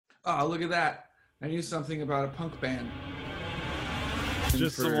Oh, look at that. I knew something about a punk band.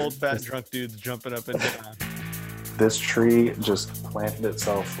 Just some old fat drunk dudes jumping up and down. This tree just planted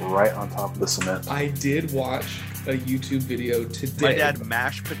itself right on top of the cement. I did watch a YouTube video today. My dad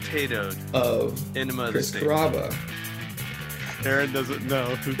mashed potatoes of Enema of Chris the State. Carrabba. Aaron doesn't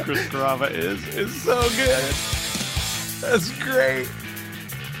know who Chris Carrabba is. It's so good. That's great.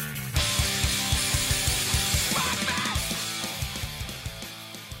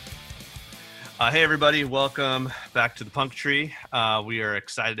 Hey everybody, welcome back to the Punk Tree. We are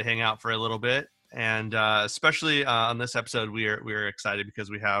excited to hang out for a little bit, and especially on this episode, we are excited because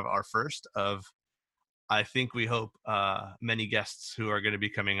we have our first of, I think we hope, many guests who are going to be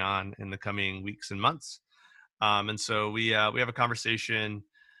coming on in the coming weeks and months. And so we have a conversation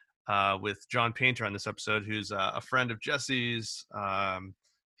with John Paynter on this episode, who's a friend of Jesse's.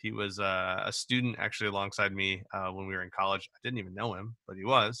 He was a student actually alongside me when we were in college. I didn't even know him, but he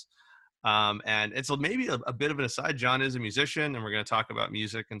was. And it's maybe a bit of an aside. John is a musician, and we're going to talk about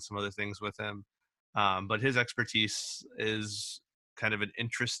music and some other things with him. But his expertise is kind of an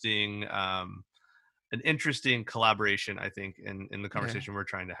interesting collaboration, I think, in the conversation we're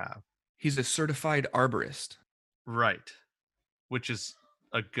trying to have. He's a certified arborist. Right. Which is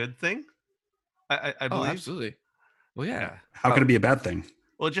a good thing, I believe. Oh, absolutely. Well, yeah. How could it be a bad thing?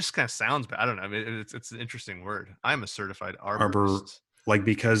 Well, it just kind of sounds bad. I don't know. I mean, it's an interesting word. I'm a certified arborist. Like,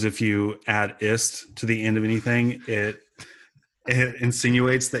 because if you add "ist" to the end of anything, it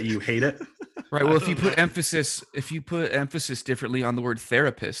insinuates that you hate it. Right. Well, if you put emphasis differently on the word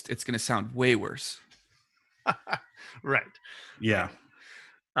therapist, it's going to sound way worse. Right. Yeah.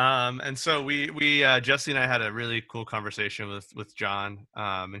 And so we Jesse and I had a really cool conversation with John,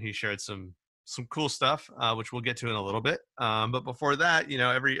 and he shared some cool stuff, which we'll get to in a little bit. But before that,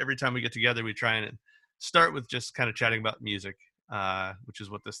 every time we get together, we try and start with just kind of chatting about music, which is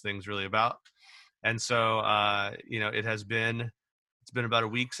what this thing's really about. And so, it's been about a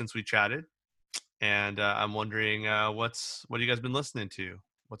week since we chatted, and I'm wondering, what have you guys been listening to?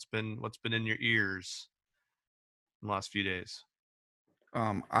 What's been in your ears in the last few days?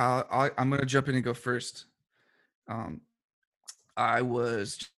 I'm gonna jump in and go first. I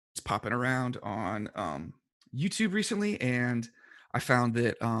was just popping around on YouTube recently, and I found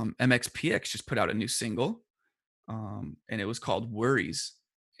that MXPX just put out a new single, and it was called "Worries,"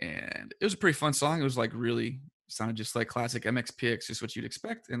 and it was a pretty fun song. It was like really sounded just like classic MXPX, just what you'd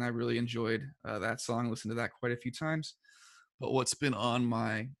expect, and I really enjoyed that song. Listened to that quite a few times. But what's been on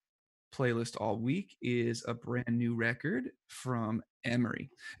my playlist all week is a brand new record from Emery.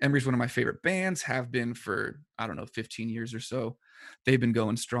 Emery's one of my favorite bands, have been for, 15 years or so. They've been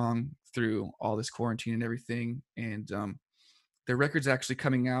going strong through all this quarantine and everything. And their record's actually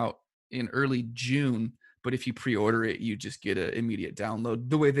coming out in early June, but if you pre-order it, you just get an immediate download.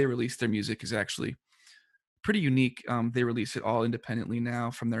 The way they release their music is actually pretty unique. They release it all independently now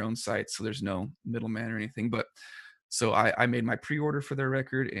from their own site, so there's no middleman or anything. But so I made my pre-order for their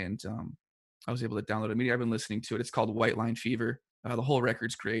record, and I was able to download it immediately. I've been listening to it. It's called White Line Fever. The whole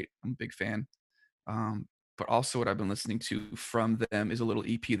record's great. I'm a big fan. But also what I've been listening to from them is a little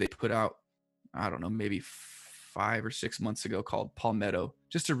EP they put out, I don't know, maybe 5 or 6 months ago, called Palmetto.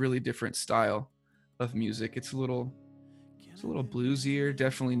 Just a really different style of music. It's a little bluesier,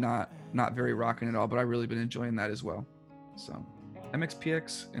 definitely not very rocking at all, but I've really been enjoying that as well. So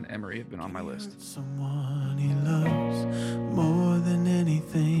MXPX and Emery have been on my list. Someone he loves more than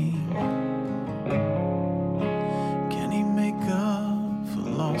anything. Can he make up for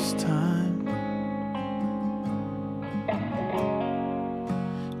lost time?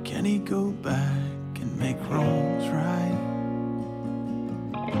 Can he go back and make wrongs right?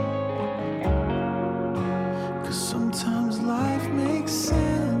 'Cause sometimes life makes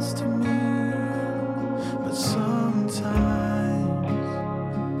sense to me, but sometimes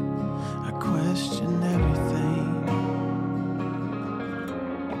question everything.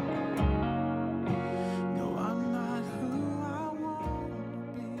 No, I'm not who I want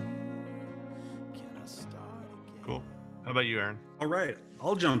to be. Can I start again? Cool. How about you, Aaron? All right.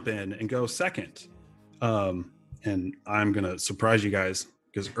 I'll jump in and go second. And I'm going to surprise you guys,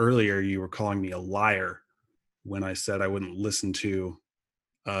 because earlier you were calling me a liar when I said I wouldn't listen to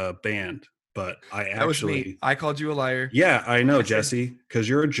a band. But That was me. I called you a liar. Yeah, I know, Jesse, because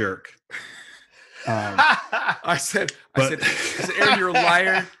you're a jerk. I said, Aaron, you're a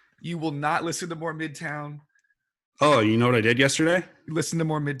liar. You will not listen to more Midtown. Oh, you know what I did yesterday? Listen to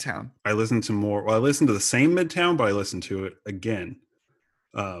more Midtown. I listened to more. Well, I listened to the same Midtown, but I listened to it again.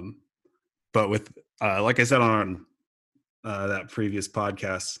 But with, like I said on that previous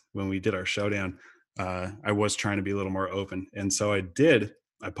podcast when we did our showdown, I was trying to be a little more open, and so I did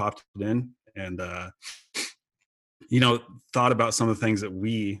I popped it in and thought about some of the things that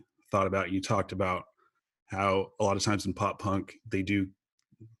we thought about. You talked about how a lot of times in pop punk they do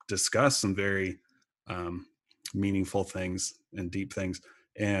discuss some very meaningful things and deep things,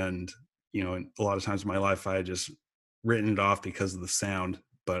 and a lot of times in my life I had just written it off because of the sound,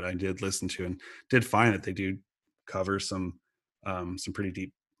 but I did listen to and did find that they do cover some pretty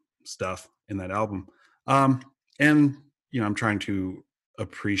deep stuff in that album. And I'm trying to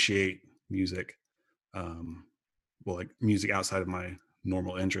appreciate music, like music outside of my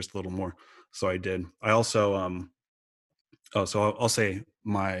normal interest a little more. So I did. I also I'll say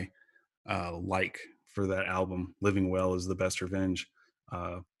my like for that album, Living Well is the Best Revenge,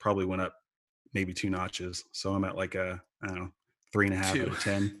 probably went up maybe 2 notches. So I'm at like I don't know, 3.5 2. out of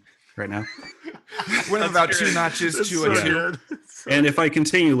 10 right now. Went That's about great. 2 notches That's to so a 2. good. And if I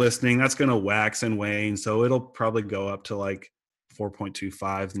continue listening, that's going to wax and wane. So it'll probably go up to like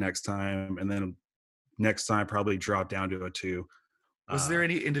 4.25 next time. And then next time probably drop down to a 2. Was there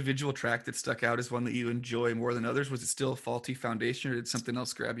any individual track that stuck out as one that you enjoy more than others? Was it still Faulty Foundation, or did something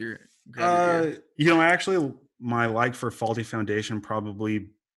else grab your ear? Actually my like for Faulty Foundation probably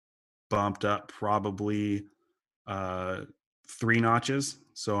bumped up probably 3 notches.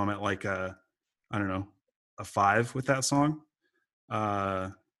 So I'm at like I don't know, a 5 with that song.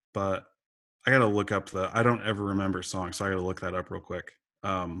 But I gotta look up I don't ever remember songs, so I gotta look that up real quick.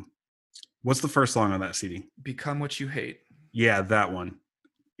 What's the first song on that CD? Become What You Hate. Yeah, that one.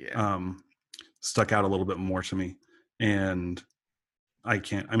 Yeah. Stuck out a little bit more to me. And I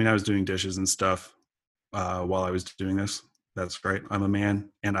was doing dishes and stuff while I was doing this. That's right. I'm a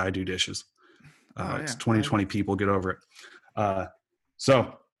man and I do dishes. It's 2020, people, get over it.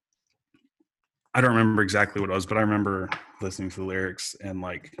 So I don't remember exactly what it was, but I remember listening to the lyrics and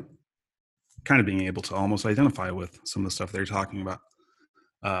like kind of being able to almost identify with some of the stuff they're talking about.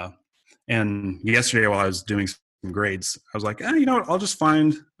 And yesterday while I was doing some grades, I was like, you know what? I'll just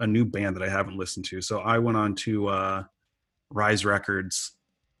find a new band that I haven't listened to. So I went on to Rise Records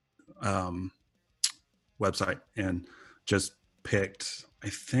website and just I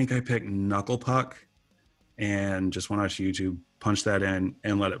think I picked Knuckle Puck and just went out to YouTube, punched that in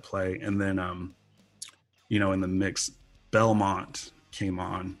and let it play. And then, in the mix, Belmont came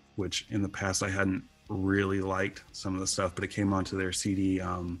on, which in the past I hadn't really liked some of the stuff, but it came onto their CD,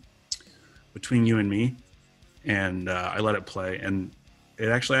 Between You and Me. And I let it play, and it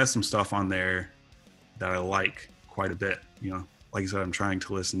actually has some stuff on there that I like quite a bit. Like I said, I'm trying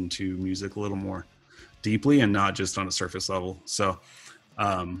to listen to music a little more deeply and not just on a surface level. So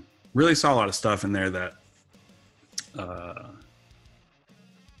really saw a lot of stuff in there that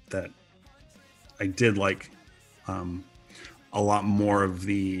I did like, a lot more of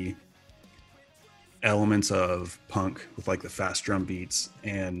the elements of punk with like the fast drum beats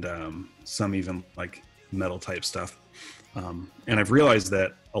and some even like metal type stuff. And I've realized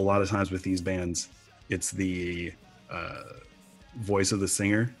that a lot of times with these bands, it's the voice of the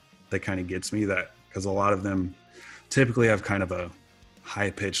singer that kind of gets me, that because a lot of them typically have kind of a high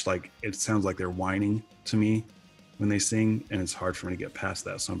pitched, like it sounds like they're whining to me when they sing, and it's hard for me to get past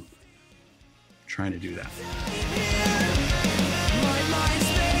that. So I'm trying to do that.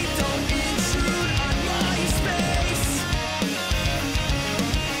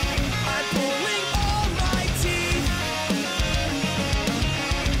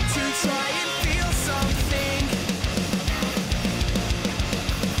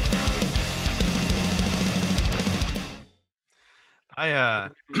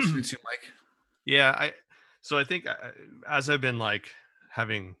 Listening to Mike. Yeah, I think as I've been like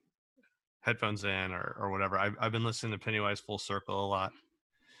having headphones in or whatever, I've been listening to Pennywise Full Circle a lot.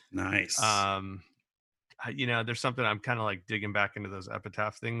 Nice. There's something I'm kind of like digging back into those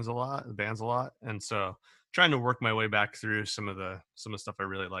Epitaph things a lot, the bands a lot, and so trying to work my way back through some of the stuff I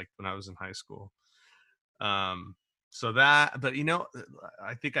really liked when I was in high school. So that, but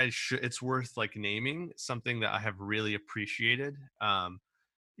I think it's worth like naming something that I have really appreciated.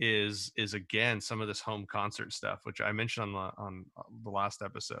 Is again some of this home concert stuff, which I mentioned on the last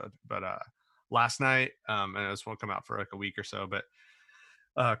episode. But last night, and this won't come out for like a week or so, but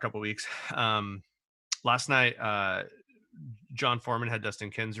a couple weeks. Last night, John Foreman had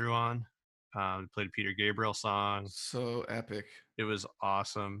Dustin Kensrue on. Played a Peter Gabriel song. So epic. It was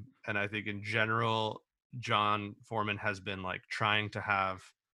awesome, and I think in general, John Foreman has been like trying to have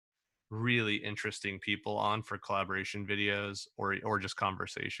really interesting people on for collaboration videos or just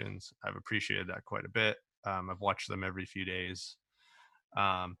conversations. I've appreciated that quite a bit. I've watched them every few days.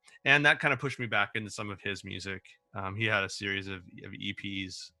 And that kind of pushed me back into some of his music. He had a series of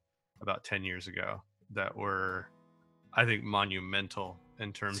EPs about 10 years ago that were, I think, monumental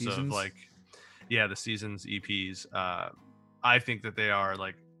in terms of Seasons? like, yeah, the Seasons EPs. I think that they are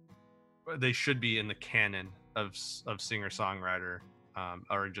like, they should be in the canon of singer-songwriter,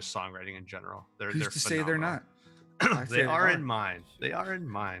 or just songwriting in general. They're Who's to say they're phenomenal. not? I They say are in mine. They are in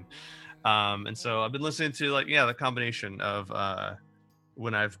mine. And so I've been listening to like, yeah, the combination of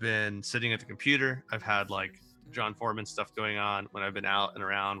when I've been sitting at the computer, I've had like John Foreman stuff going on. When I've been out and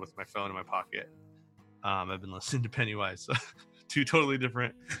around with my phone in my pocket, I've been listening to Pennywise. So two totally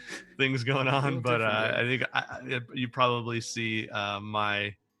different things going on, Real but different, I think you probably see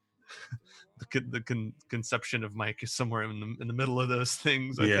my conception of Mike is somewhere in the middle of those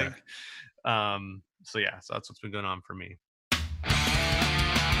things, I Yeah. think. So yeah, so that's what's been going on for me.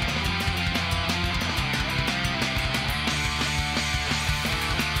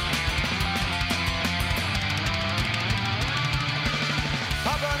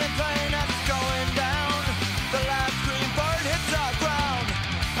 A burning plane that's going down. The last green bird hits the ground.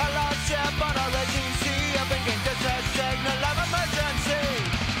 A lost ship on a raging sea. A blinking distress signal of emergency.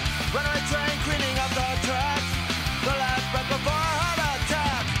 Runaway train cleaning up the tracks. The last breath before a heart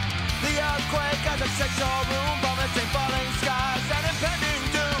attack. The earthquake has a six-story room. Vomiting falling skies and impending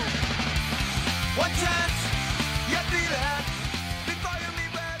doom. One chance, you feel it. Before you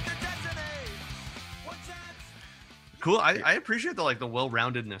meet with your destiny. One chance. Cool. I appreciate the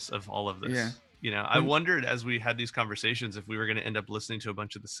well-roundedness of all of this. Yeah. You know, I wondered as we had these conversations if we were going to end up listening to a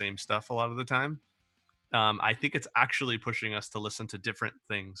bunch of the same stuff a lot of the time. I think it's actually pushing us to listen to different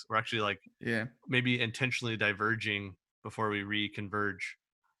things. We're actually like Yeah. maybe intentionally diverging before we reconverge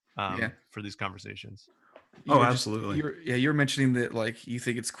Yeah. for these conversations. You Oh, were just- absolutely. you're mentioning that like you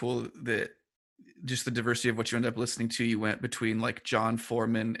think it's cool that just the diversity of what you end up listening to. You went between like John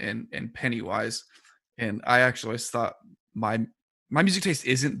Foreman and Pennywise, and I actually always thought my music taste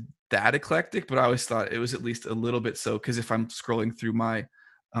isn't that eclectic, but I always thought it was at least a little bit so, because if I'm scrolling through my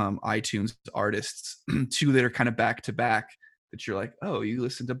iTunes artists, two that are kind of back to back that you're like, oh, you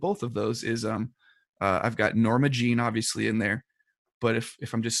listen to both of those is I've got Norma Jean obviously in there, but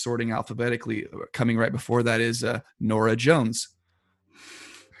if I'm just sorting alphabetically, coming right before that is Norah Jones.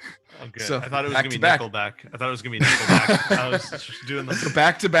 Oh, good. So, I thought it was back going to to be back. Nickelback. I thought it was going to be Nickelback. I was just doing the... So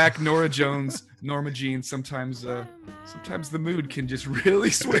back to back Norah Jones, Norma Jean. Sometimes the mood can just really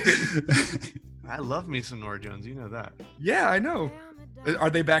swing. I love me some Norah Jones. You know that. Yeah, I know.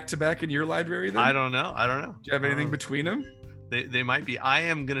 Are they back to back in your library then? I don't know. Do you have anything between them? They might be. I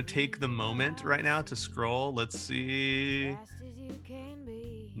am going to take the moment right now to scroll. Let's see.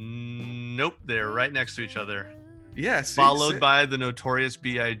 Nope. They're right next to each other. Yeah. Followed by the Notorious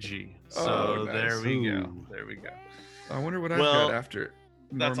B.I.G. So Oh, nice. there we go. Ooh. There we go. I wonder what I've Well, got after.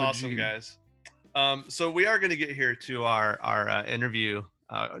 That's Norma awesome, Jean. guys. So we are going to get here to our interview.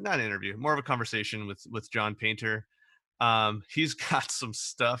 Not an interview, more of a conversation with John Paynter. He's got some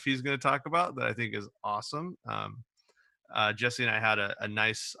stuff he's going to talk about that I think is awesome. Jesse and I had a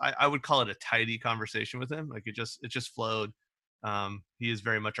nice, I would call it a tidy conversation with him. Like it just flowed. He is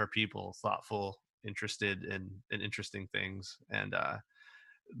very much our people, thoughtful, interested in interesting things. And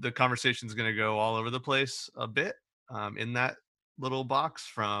the conversation is going to go all over the place a bit in that little box,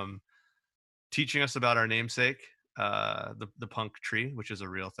 from teaching us about our namesake, the punk tree, which is a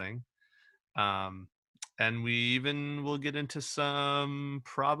real thing. And we even will get into some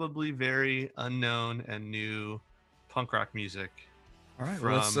probably very unknown and new punk rock music All right.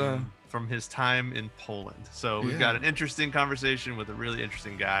 Well, from his time in Poland. So we've got an interesting conversation with a really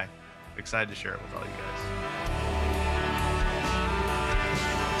interesting guy. Excited to share it with all you guys.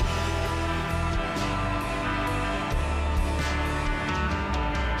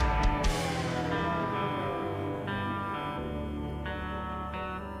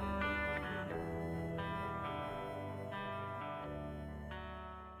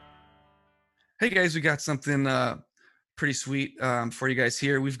 hey guys, we got something pretty sweet for you guys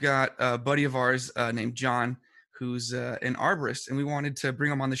here. We've got a buddy of ours named John, who's an arborist, and we wanted to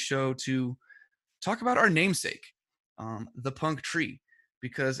bring him on the show to talk about our namesake, the punk tree,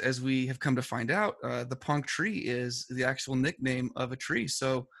 because as we have come to find out, the punk tree is the actual nickname of a tree.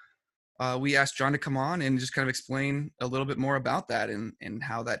 So we asked John to come on and just kind of explain a little bit more about that and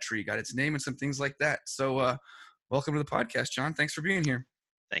how that tree got its name and some things like that. So welcome to the podcast, John. Thanks for being here.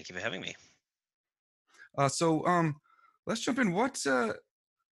 Thank you for having me. So let's jump in. What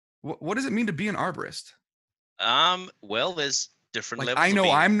does it mean to be an arborist? Well, there's different Like, levels. I know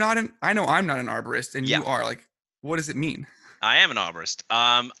I'm not an arborist, and Yeah. you are. Like, what does it mean? I am an arborist.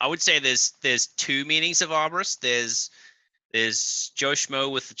 I would say there's two meanings of arborist. There's Joe Schmo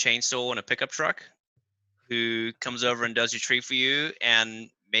with a chainsaw and a pickup truck, who comes over and does your tree for you, and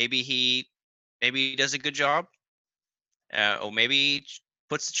maybe he does a good job, or maybe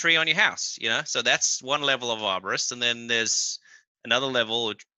puts the tree on your house, you know? So that's one level of arborist. And then there's another level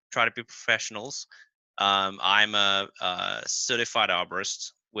which try to be professionals. I'm a certified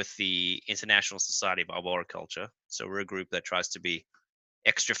arborist with the International Society of Arboriculture. So we're a group that tries to be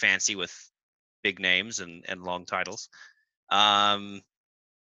extra fancy with big names and long titles. And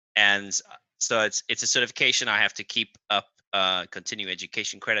so it's a certification. I have to keep up continuing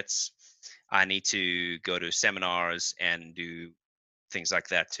education credits. I need to go to seminars and do things like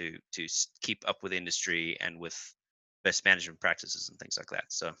that to keep up with industry and with best management practices and things like that.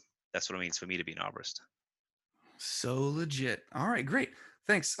 So that's what it means for me to be an arborist. So legit. All right, great.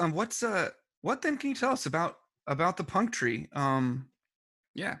 Thanks. What then can you tell us about the punk tree?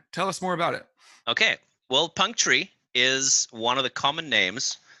 Yeah, tell us more about it. Okay. Well, punk tree is one of the common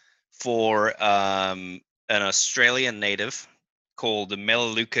names for an Australian native called the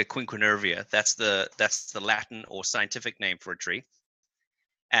Melaleuca quinquenervia. That's the Latin or scientific name for a tree.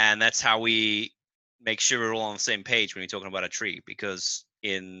 And that's how we make sure we're all on the same page when we're talking about a tree, because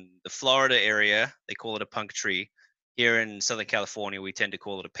in the Florida area, they call it a punk tree. Here in Southern California, we tend to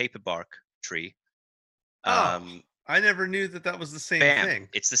call it a paper bark tree. I never knew that was the same Bam, thing.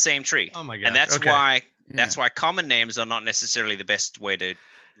 it's the same tree. Oh my god! And that's okay. why common names are not necessarily the best way to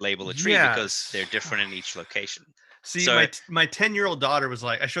label a tree, because they're different in each location. See, so my 10-year-old daughter was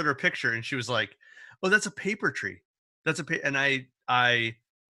like, I showed her a picture and she was like, "Oh, that's a paper tree. That's a and I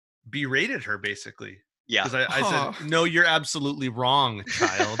berated her basically. Yeah. Because I said, "No, you're absolutely wrong,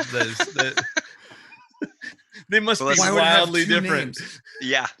 child. They must be wildly different." Names?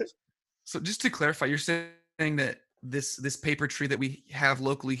 Yeah. So just to clarify, you're saying that this paper tree that we have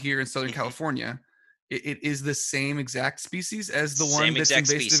locally here in Southern California, it is the same exact species as the one that's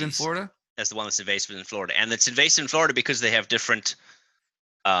invasive in Florida? As the one that's invasive in Florida. And it's invasive in Florida because they have different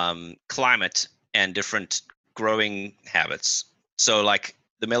climate and different growing habits. So like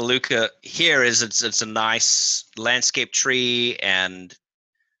the Melaleuca here it's a nice landscape tree, and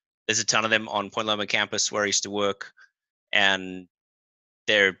there's a ton of them on Point Loma campus where I used to work, and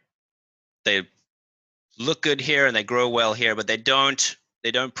they look good here and they grow well here, but they don't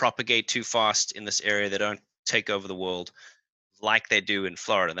propagate too fast in this area. They don't take over the world like they do in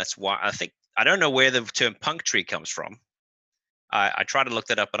Florida. And that's why I don't know where the term punk tree comes from. I tried to look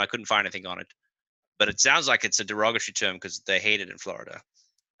that up and I couldn't find anything on it, but it sounds like it's a derogatory term because they hate it in Florida,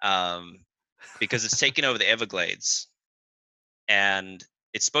 because it's taken over the Everglades, and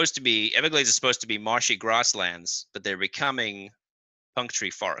Everglades is supposed to be marshy grasslands, but they're becoming punk tree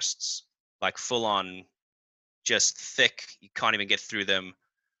forests, like full on, just thick. You can't even get through them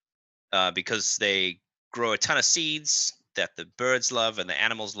because they grow a ton of seeds that the birds love and the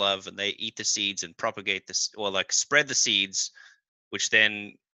animals love, and they eat the seeds and propagate this, or like spread the seeds, which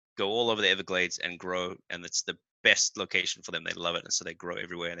then go all over the Everglades and grow, and it's the best location for them. They love it, and so they grow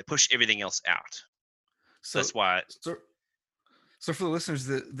everywhere and they push everything else out. So that's why. So for the listeners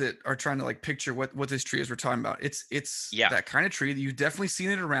that are trying to like picture what this tree is we're talking about, it's that kind of tree that you've definitely seen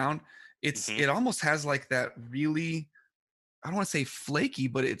it around. It almost has like that really, I don't want to say flaky,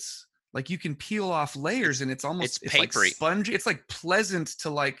 but it's like you can peel off layers, and it's like spongy. It's like pleasant to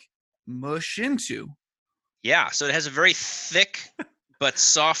like mush into. Yeah, so it has a very thick but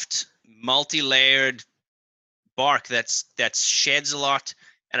soft, multi-layered bark that sheds a lot,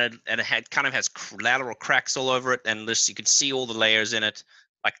 and it kind of has lateral cracks all over it, and you can see all the layers in it,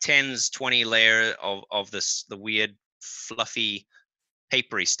 like 20 layer of the weird fluffy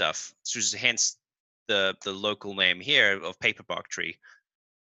papery stuff. So hence the local name here of paper bark tree.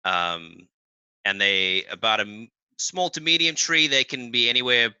 And they about a small to medium tree. They can be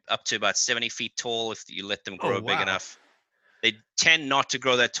anywhere up to about 70 feet tall if you let them grow big enough. They tend not to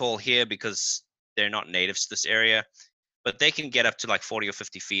grow that tall here because they're not natives to this area, but they can get up to like 40 or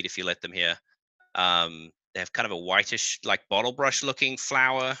 50 feet if you let them here. They have kind of a whitish, like bottle brush looking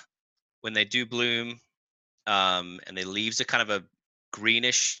flower when they do bloom. And their leaves are kind of a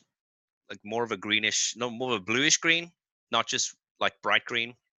greenish, like more of a bluish green, not just like bright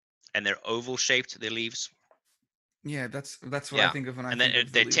green. And they're oval shaped, their leaves. Yeah, that's what I think of when I think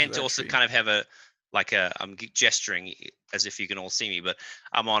of they tend to also kind of have I'm gesturing as if you can all see me, but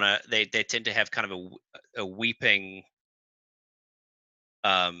they tend to have kind of a weeping,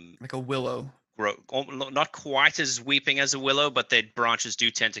 like a willow. Not quite as weeping as a willow, but their branches do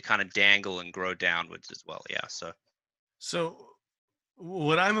tend to kind of dangle and grow downwards as well. Yeah. So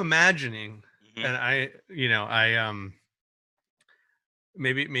what I'm imagining, and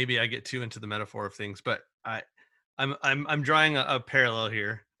maybe I get too into the metaphor of things, but I'm drawing a parallel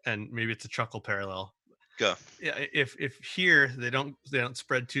here, and maybe it's a chuckle parallel. Go. Yeah, if here they don't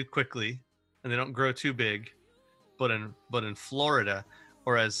spread too quickly and they don't grow too big, but in Florida,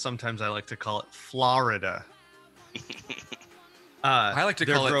 or as sometimes I like to call it, Florida. I like to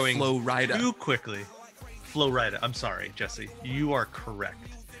they're call it growing Flo Rida. too quickly. Flo Rida. I'm sorry, Jesse. You are correct.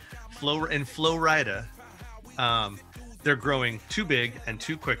 Flo Rida, they're growing too big and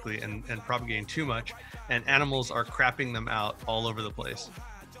too quickly and propagating too much, and animals are crapping them out all over the place.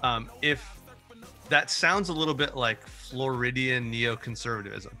 If that sounds a little bit like Floridian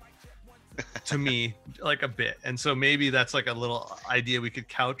Neo-Conservatism to me, like a bit. And so maybe that's like a little idea we could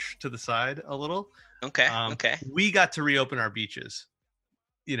couch to the side a little. Okay. We got to reopen our beaches.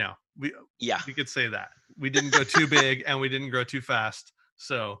 You know, we could say that. We didn't go too big and we didn't grow too fast.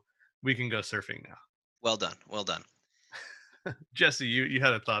 So we can go surfing now. Well done. Jesse, you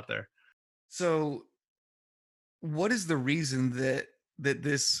had a thought there. So what is the reason that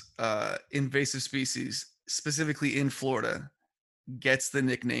this invasive species, specifically in Florida, gets the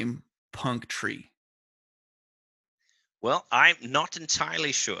nickname punk tree? Well, I'm not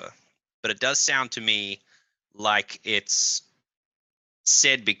entirely sure, but it does sound to me like it's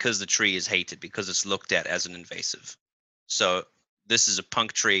said because the tree is hated, because it's looked at as an invasive. So this is a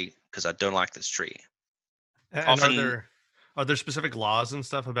punk tree because I don't like this tree. And Often, are there specific laws and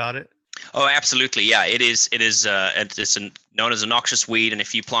stuff about it? Oh, absolutely. Yeah, it is. It's known as a noxious weed, and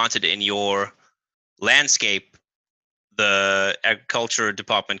if you plant it in your landscape, the agriculture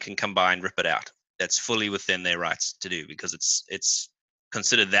department can come by and rip it out. That's fully within their rights to do, because it's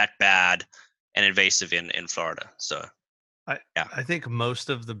considered that bad and invasive in Florida. So I think most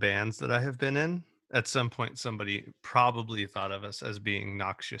of the bands that I have been in, at some point somebody probably thought of us as being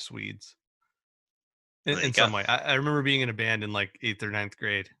noxious weeds in some way. I remember being in a band in like 8th or 9th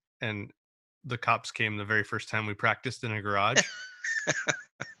grade, and the cops came the very first time we practiced in a garage.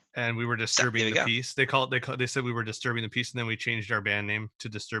 And we were disturbing the peace. They said we were disturbing the peace, and then we changed our band name to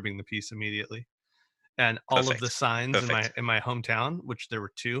Disturbing the Peace immediately. And all of the signs in my hometown, which there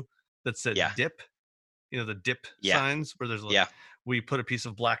were 2, that said dip, you know, the dip signs where there's like, we put a piece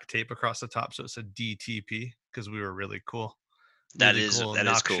of black tape across the top, so it said DTP, because we were really cool. That is cool.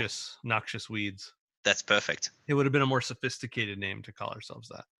 Noxious weeds. That's perfect. It would have been a more sophisticated name to call ourselves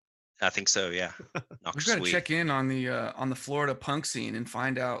that. I think so, yeah. We've got to check in on the Florida punk scene and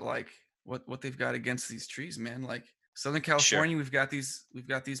find out like what they've got against these trees, man. Like Southern California, we've got these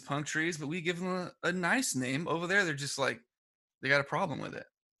punk trees, but we give them a nice name. Over there, they're just like, they got a problem with it.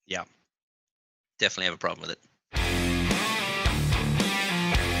 Yeah, definitely have a problem with it.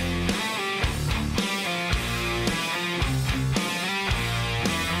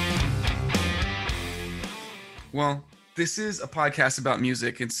 Well, this is a podcast about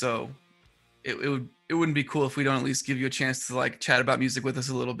music, and so it wouldn't be cool if we don't at least give you a chance to like chat about music with us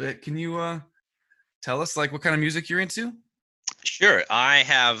a little bit. Can you tell us like what kind of music you're into? Sure.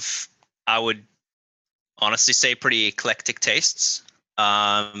 I would honestly say pretty eclectic tastes.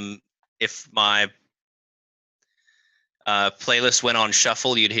 If my playlist went on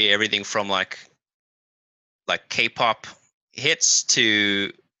shuffle, you'd hear everything from like K-pop hits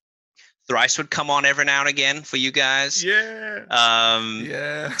to Thrice would come on every now and again for you guys. Yeah.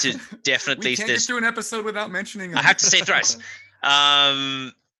 To definitely. We can't get through an episode without mentioning them. I have to say Thrice.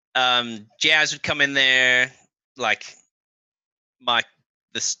 Jazz would come in there. Like the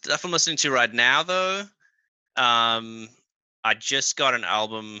stuff I'm listening to right now, though. I just got an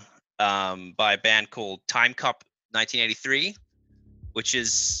album by a band called TimeCop1983, which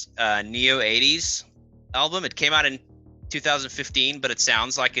is a neo-80s album. It came out in 2015, but it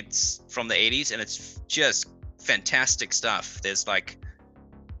sounds like it's from the 80s, and it's just fantastic stuff. There's like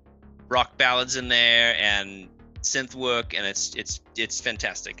rock ballads in there and synth work, and it's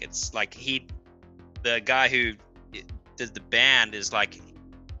fantastic. It's like the guy who does the band is like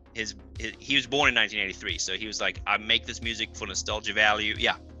he was born in 1983, so he was like, I make this music for nostalgia value.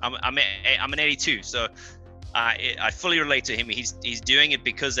 Yeah, I'm an 82, so I fully relate to him. He's doing it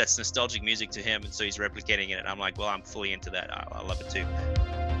because that's nostalgic music to him, and so he's replicating it. And I'm like, well, I'm fully into that. I love it too.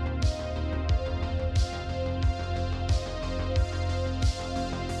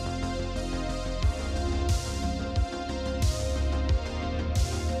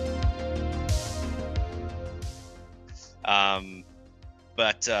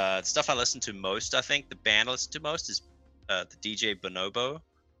 But the stuff I listen to most, I think the band I listen to most is the DJ Bonobo,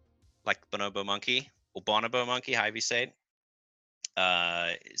 like Bonobo Monkey. Or Bonobo Monkey, however you say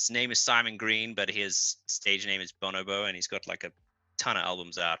it. His name is Simon Green, but his stage name is Bonobo, and he's got like a ton of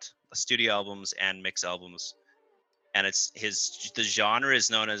albums out, studio albums and mix albums. And the genre is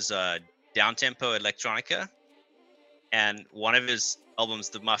known as downtempo electronica. And one of his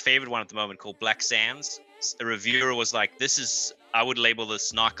albums, my favorite one at the moment, called Black Sands, a reviewer was like, I would label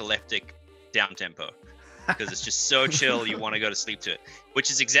this narcoleptic downtempo. because it's just so chill. You want to go to sleep to it, which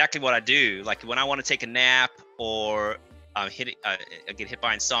is exactly what I do. Like when I want to take a nap or I get hit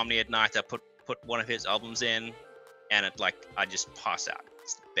by insomnia at night, I put one of his albums in, and I just pass out.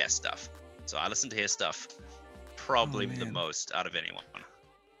 It's the best stuff. So I listen to his stuff probably the most out of anyone.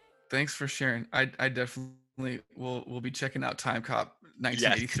 Thanks for sharing. I definitely will be checking out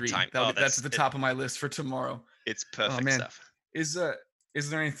TimeCop1983. That's at the top of my list for tomorrow. It's perfect stuff. Is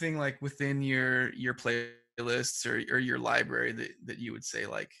there anything like within your playlists or your library that you would say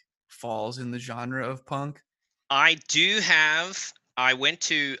like falls in the genre of punk? I do have. I went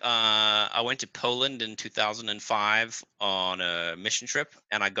to Poland in 2005 on a mission trip,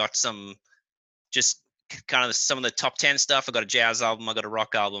 and I got some just kind of some of the top 10 stuff. I got a jazz album, I got a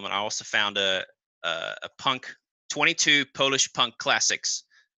rock album, and I also found a punk 22 Polish punk classics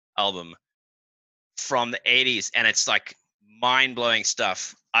album from the 80s, and it's like mind-blowing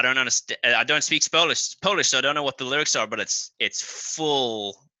stuff. I don't understand. I don't speak Polish, so I don't know what the lyrics are, but it's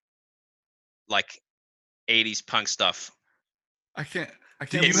full like 80s punk stuff. I can't.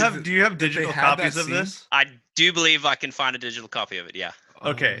 Do you have digital copies of this? I do believe I can find a digital copy of it. Yeah.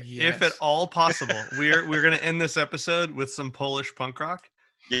 Okay, yes. If at all possible, we're going to end this episode with some Polish punk rock.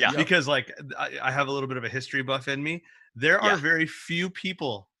 Yeah. Because like I have a little bit of a history buff in me. There are very few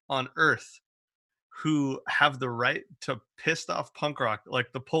people on earth who have the right to pissed off punk rock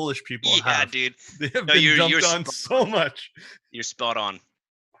like the Polish people have. Yeah, dude. They have been dumped on so much. You're spot on.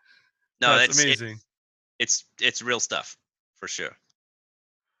 No, that's amazing. It's real stuff for sure.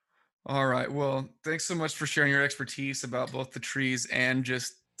 All right. Well, thanks so much for sharing your expertise about both the trees and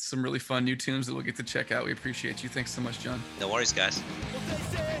just some really fun new tunes that we'll get to check out. We appreciate you. Thanks so much, John. No worries, guys.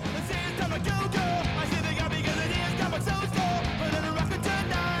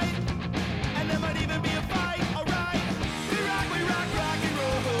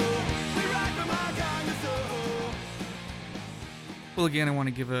 Well, again, I want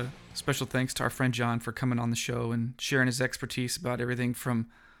to give a special thanks to our friend John for coming on the show and sharing his expertise about everything from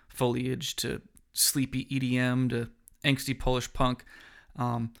foliage to sleepy EDM to angsty Polish punk.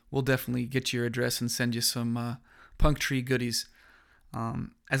 We'll definitely get your address and send you some punk tree goodies.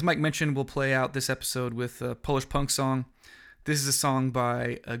 As Mike mentioned, we'll play out this episode with a Polish punk song. This is a song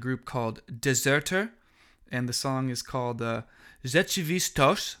by a group called Dezerter, and the song is called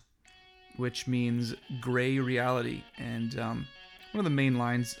Rzeczywistosc, which means gray reality. And one of the main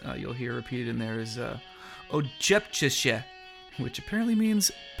lines you'll hear repeated in there is "Oczepcie się," which apparently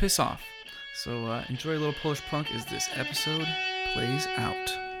means piss off. So enjoy a little Polish punk as this episode plays out.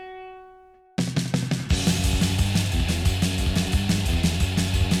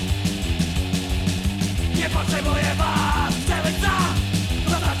 Nie potrzebuję was, chcę być sam.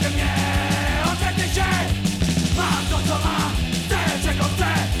 Zostawcie mnie, oczekcie się. Mam to, co mam, chcę, czego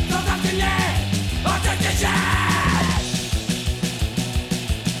chcę. Zostawcie mnie, oczekcie się.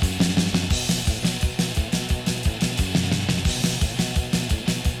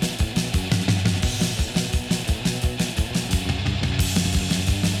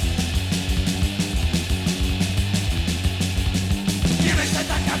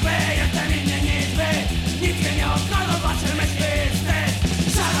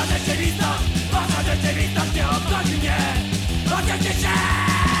 Rzeczywistość nie obchodzi mnie. Oczekcie się.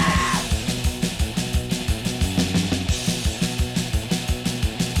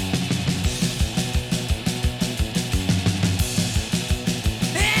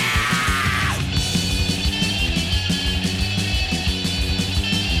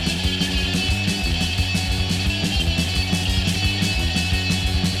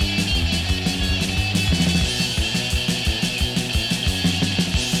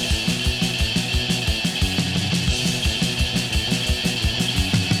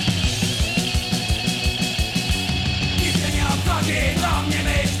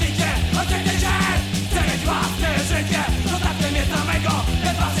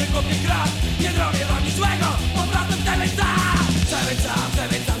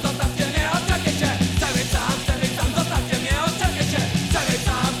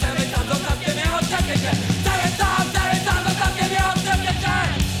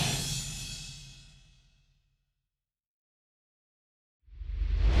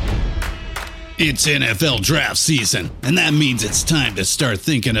 It's NFL draft season, and that means it's time to start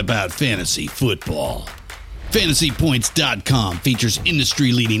thinking about fantasy football. FantasyPoints.com features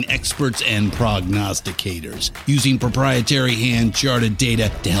industry-leading experts and prognosticators using proprietary hand-charted data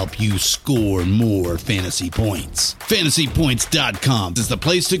to help you score more fantasy points. FantasyPoints.com is the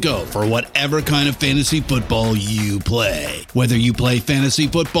place to go for whatever kind of fantasy football you play. Whether you play fantasy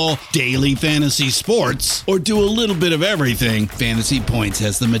football, daily fantasy sports, or do a little bit of everything, Fantasy Points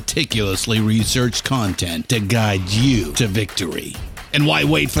has the meticulously researched content to guide you to victory. And why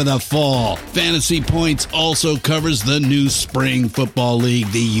wait for the fall? Fantasy Points also covers the new spring football league,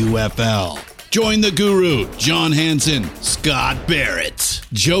 the UFL. Join the guru, John Hansen, Scott Barrett,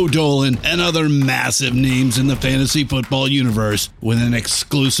 Joe Dolan, and other massive names in the fantasy football universe with an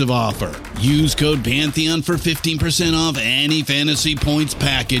exclusive offer. Use code Pantheon for 15% off any Fantasy Points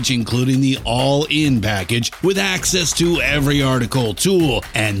package, including the all-in package, with access to every article, tool,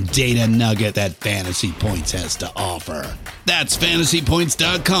 and data nugget that Fantasy Points has to offer. That's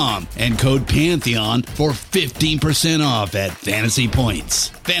FantasyPoints.com and code Pantheon for 15% off at Fantasy Points.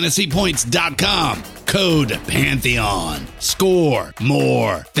 FantasyPoints.com, code Pantheon. Score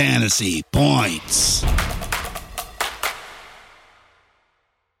more fantasy points.